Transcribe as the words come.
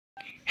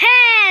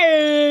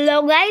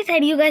Hello guys,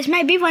 and you guys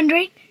might be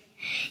wondering,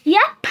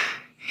 yep,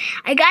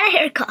 I got a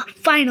haircut,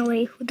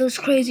 finally, with those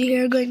crazy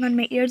hair going on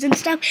my ears and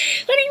stuff.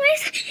 But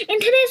anyways, in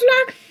today's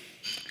vlog,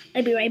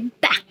 I'll be right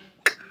back.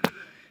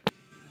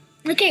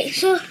 Okay,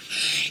 so,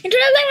 in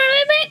today's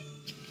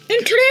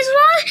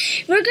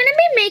vlog, we're gonna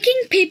be making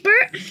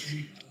paper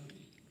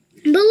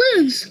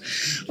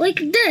balloons, like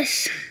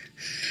this.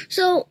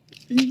 So,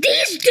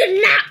 these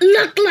do not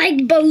look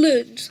like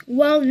balloons.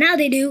 Well, now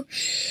they do.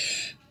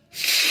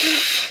 See.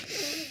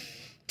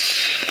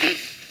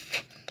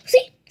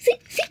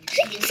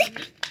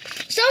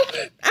 So,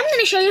 I'm going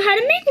to show you how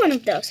to make one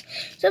of those.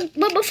 But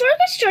before I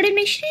get started,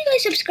 make sure you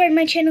guys subscribe to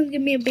my channel and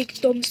give me a big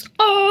thumbs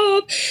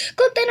up.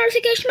 Click the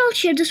notification bell,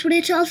 share this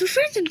video to all your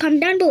friends, and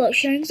comment down below.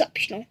 Sharing is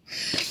optional.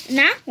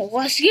 Now,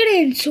 let's get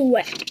into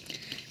it.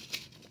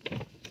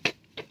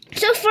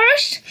 So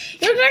first,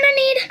 you're going to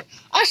need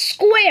a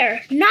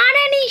square. Not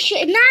any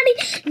shape,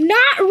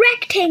 not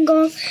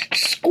rectangle,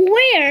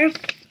 square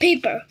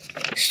paper.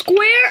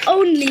 Square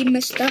only,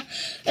 mister.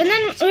 And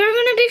then we're going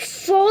to be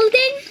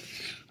folding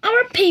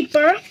our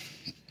paper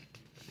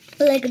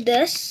like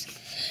this.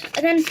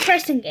 And then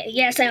pressing it.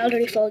 Yes, I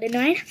already folded,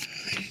 right?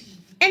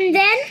 And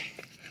then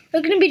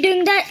we're going to be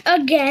doing that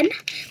again.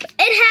 But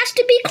it has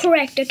to be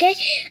correct, okay?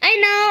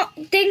 I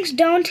know things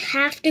don't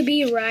have to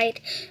be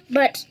right.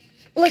 But,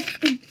 like,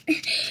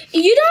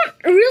 you don't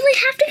really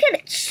have to get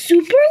it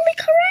superly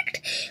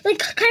correct. Like,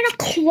 kind of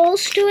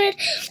close to it.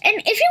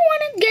 And if you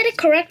want to get it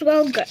correct,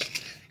 well, good.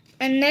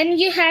 And then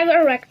you have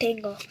a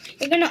rectangle.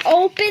 You're going to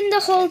open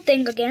the whole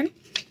thing again.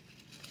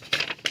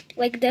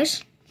 Like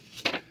this.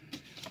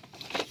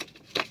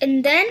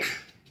 And then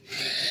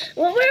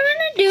what we're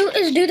going to do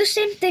is do the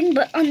same thing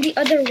but on the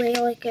other way.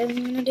 Like I'm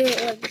going to do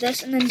it like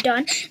this and then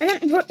done. And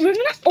then we're going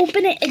to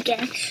open it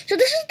again. So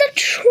this is the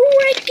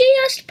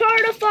trickiest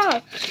part of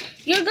all.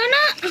 You're going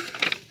to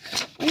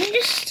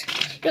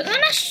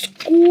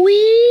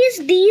squeeze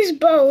these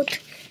both.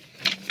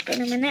 Wait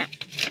a minute.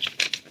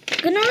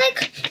 You're going to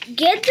like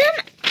get them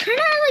kind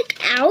of like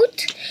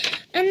out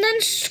and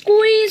then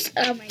squeeze.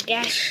 Oh my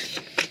gosh.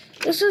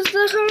 This is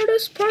the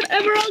hardest part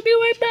ever. I'll be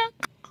right back.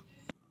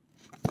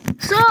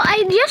 So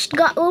I just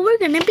got what we're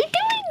gonna be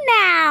doing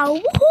now.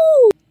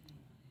 Woohoo!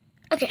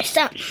 Okay,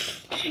 so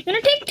I'm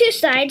gonna take two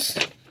sides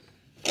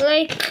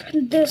like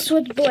this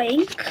with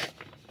blank,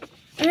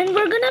 and then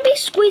we're gonna be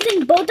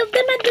squeezing both of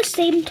them at the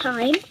same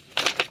time.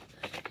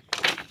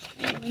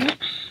 I'm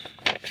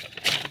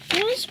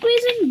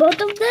squeezing both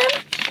of them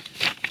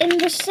in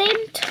the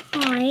same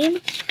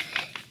time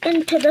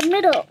into the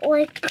middle,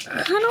 like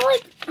kind of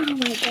like, oh my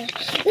god,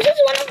 this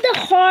is one of the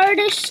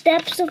hardest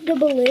steps of the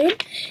balloon.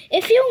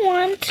 If you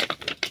want,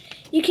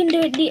 you can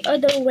do it the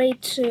other way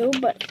too,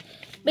 but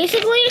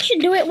basically you should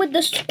do it with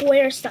the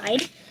square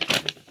side.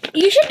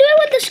 You should do it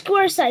with the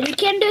square side. You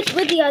can't do it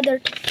with the other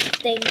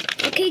thing.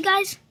 Okay,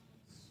 guys?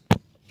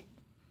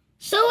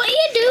 So what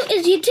you do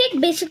is you take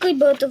basically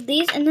both of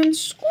these and then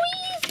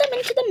squeeze them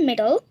into the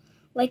middle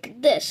like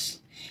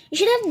this. You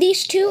should have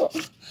these two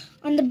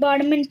on the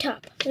bottom and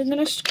top. We're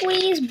gonna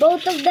squeeze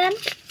both of them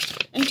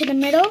into the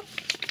middle.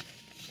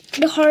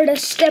 The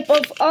hardest step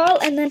of all,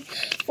 and then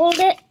fold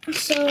it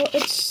so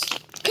it's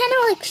kind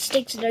of like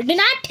sticks there. Do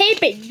not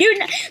tape it.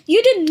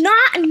 You do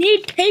not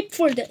need tape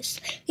for this.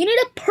 You need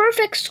a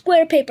perfect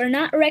square paper,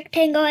 not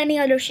rectangle, any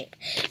other shape.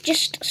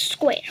 Just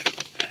square.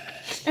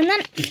 And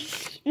then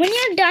when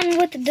you're done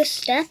with this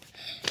step,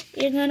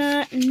 you're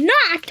gonna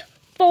not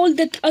fold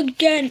it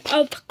again.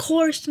 Of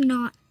course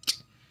not.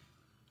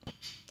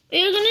 What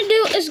you're gonna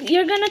do is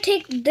you're gonna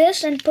take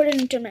this and put it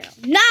into the middle.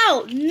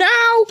 No!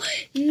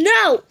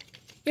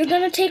 You're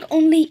gonna take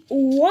only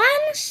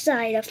one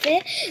side of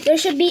it. There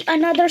should be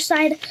another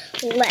side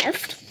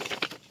left.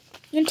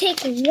 You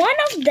take one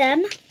of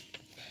them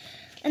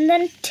and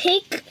then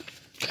take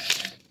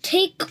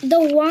the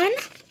one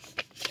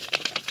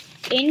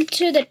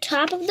into the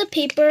top of the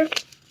paper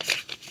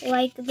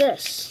like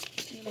this.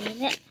 Wait a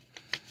minute.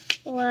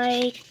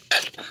 Like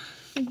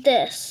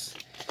this.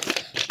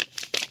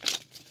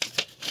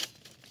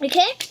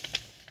 Okay?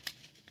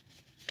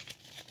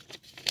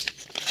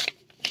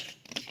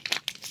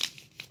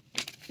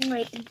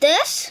 Like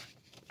this.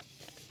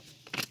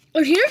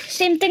 Or here.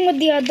 Same thing with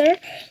the other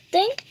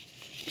thing.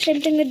 Same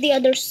thing with the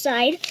other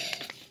side.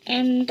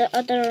 And the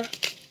other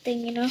thing,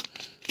 you know.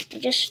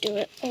 Just do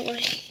it over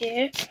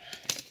here.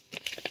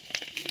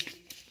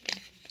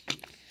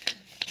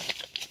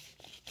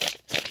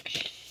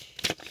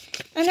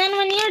 And then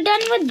when you're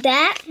done with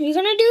that, you're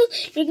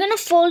gonna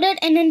fold it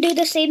and then do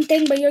the same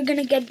thing, but you're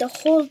gonna get the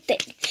whole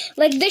thing.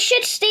 Like this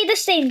should stay the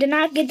same. Do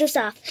not get this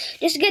off.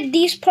 Just get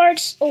these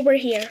parts over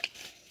here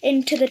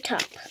into the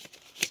top.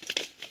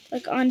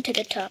 Like onto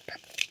the top.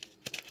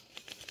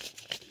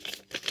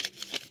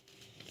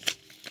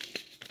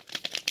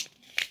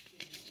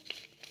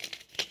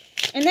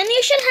 And then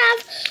you should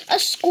have a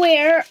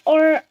square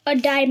or a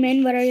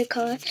diamond, whatever you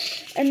call it.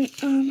 And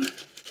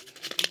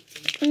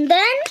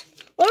then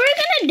what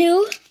we're gonna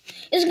do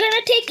is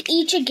gonna take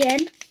each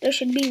again. There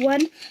should be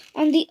one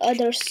on the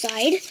other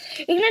side.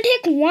 You're gonna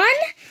take one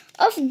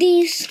of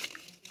these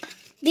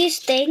these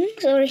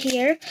things over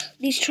here,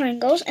 these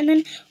triangles, and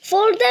then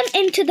fold them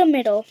into the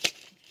middle.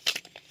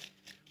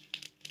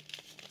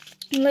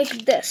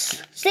 Like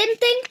this. Same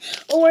thing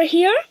over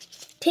here.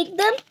 Take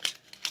them.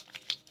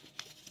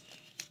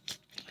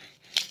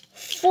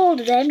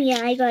 Fold them.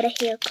 Yeah, I got a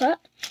haircut.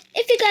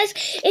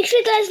 If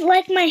you guys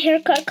like my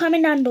haircut,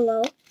 comment down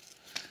below.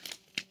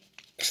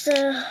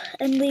 So,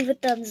 and leave a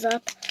thumbs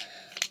up.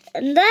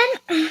 And then,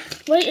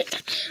 wait,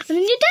 and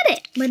then you did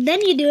it. But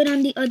then you do it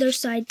on the other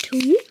side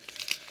too.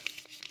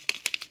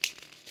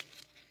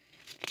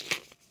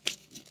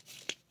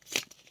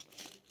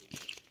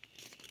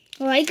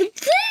 Like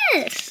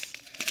this.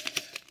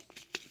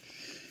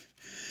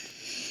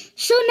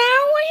 So now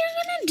what you're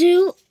gonna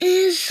do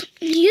is,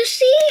 you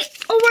see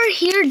over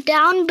here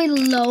down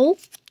below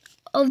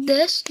of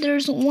this,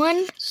 there's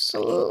one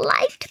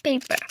slight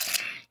paper.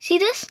 See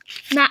this?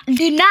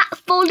 Do not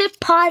fold it,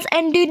 pause,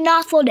 and do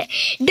not fold it.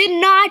 Do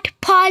not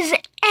pause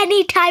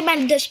anytime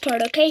at this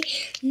part, okay?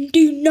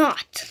 Do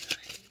not.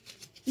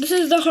 This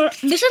is not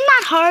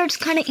hard, it's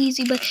kind of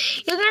easy, but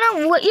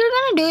what you're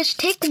gonna do is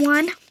take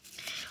one,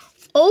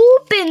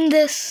 open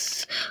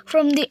this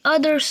from the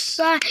other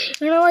side.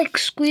 You're gonna like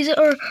squeeze it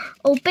or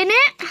open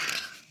it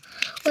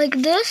like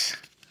this.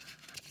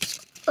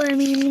 I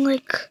mean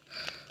like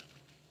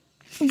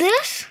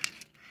this,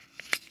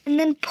 and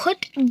then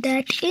put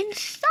that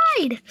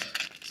inside.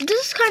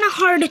 This is kind of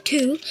hard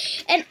too,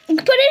 and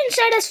put it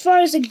inside as far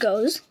as it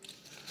goes.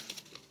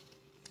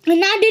 And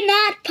now do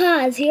not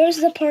pause. Here's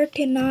the part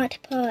to not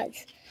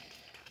pause.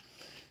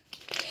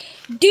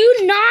 Do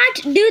not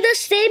do the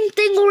same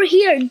thing over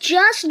here.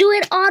 Just do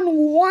it on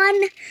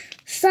one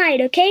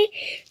side, okay?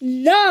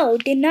 No,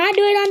 do not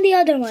do it on the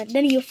other one.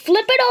 Then you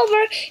flip it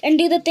over and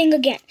do the thing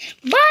again.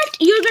 But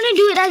you're gonna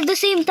do it at the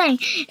same time.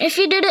 If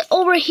you did it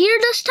over here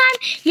this time,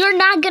 you're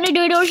not gonna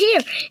do it over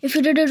here. If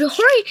you did it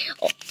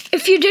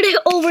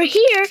over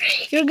here,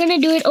 you're gonna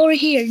do it over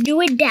here.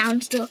 Do it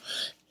down still.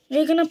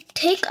 We're gonna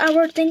take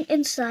our thing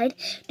inside.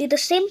 Do the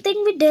same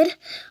thing we did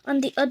on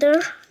the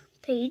other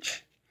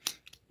page.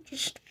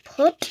 Just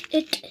put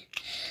it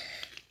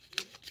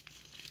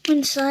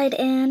inside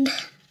and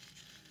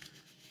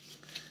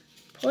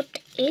put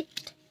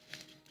it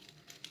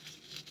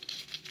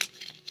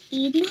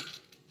in.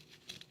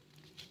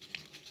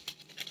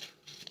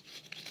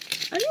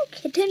 Are you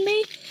kidding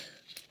me?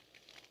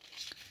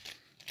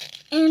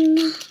 And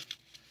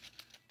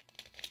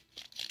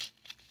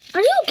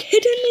are you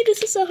kidding me?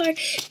 This is so hard.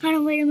 Hold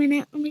on, wait a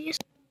minute. Let me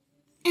just.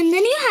 And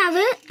then you have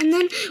it, and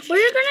then what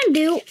you're gonna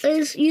do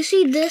is, you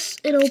see this,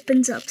 it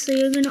opens up. So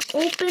you're gonna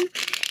open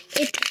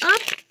it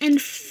up,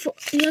 and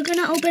you're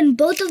gonna open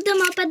both of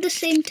them up at the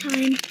same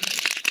time,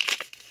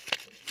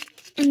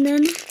 and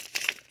then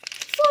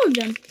fold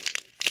them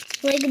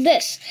like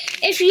this.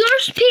 If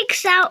yours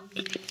peeks out,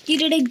 you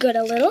did it good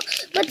a little.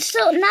 But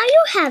so now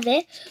you have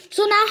it.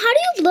 So now how do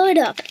you blow it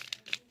up?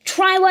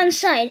 Try one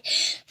side.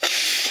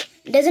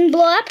 Doesn't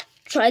blow up?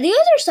 Try the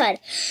other side.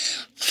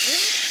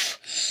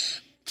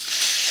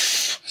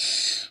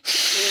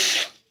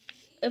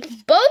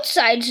 If both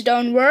sides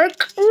don't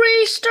work,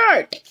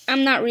 restart.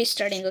 I'm not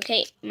restarting,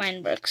 okay?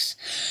 Mine works.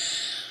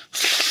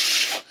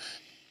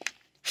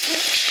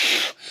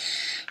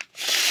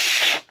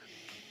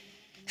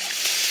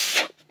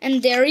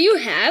 And there you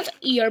have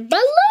your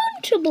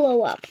balloon to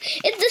blow up.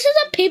 This is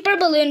a paper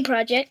balloon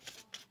project.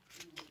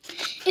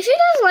 If you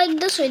guys like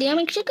this video,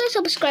 make sure you guys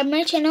subscribe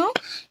my channel.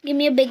 Give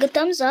me a big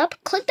thumbs up.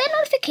 Click that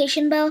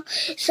notification bell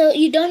so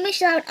you don't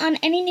miss out on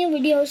any new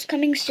videos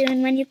coming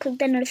soon. When you click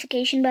that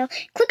notification bell,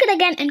 click it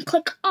again and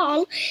click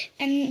all.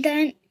 And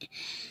then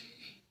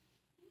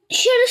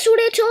share this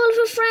video to all of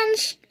your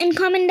friends and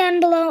comment down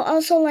below.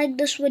 Also like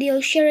this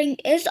video. Sharing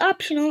is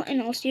optional.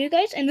 And I'll see you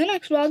guys in the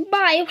next vlog.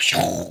 Bye.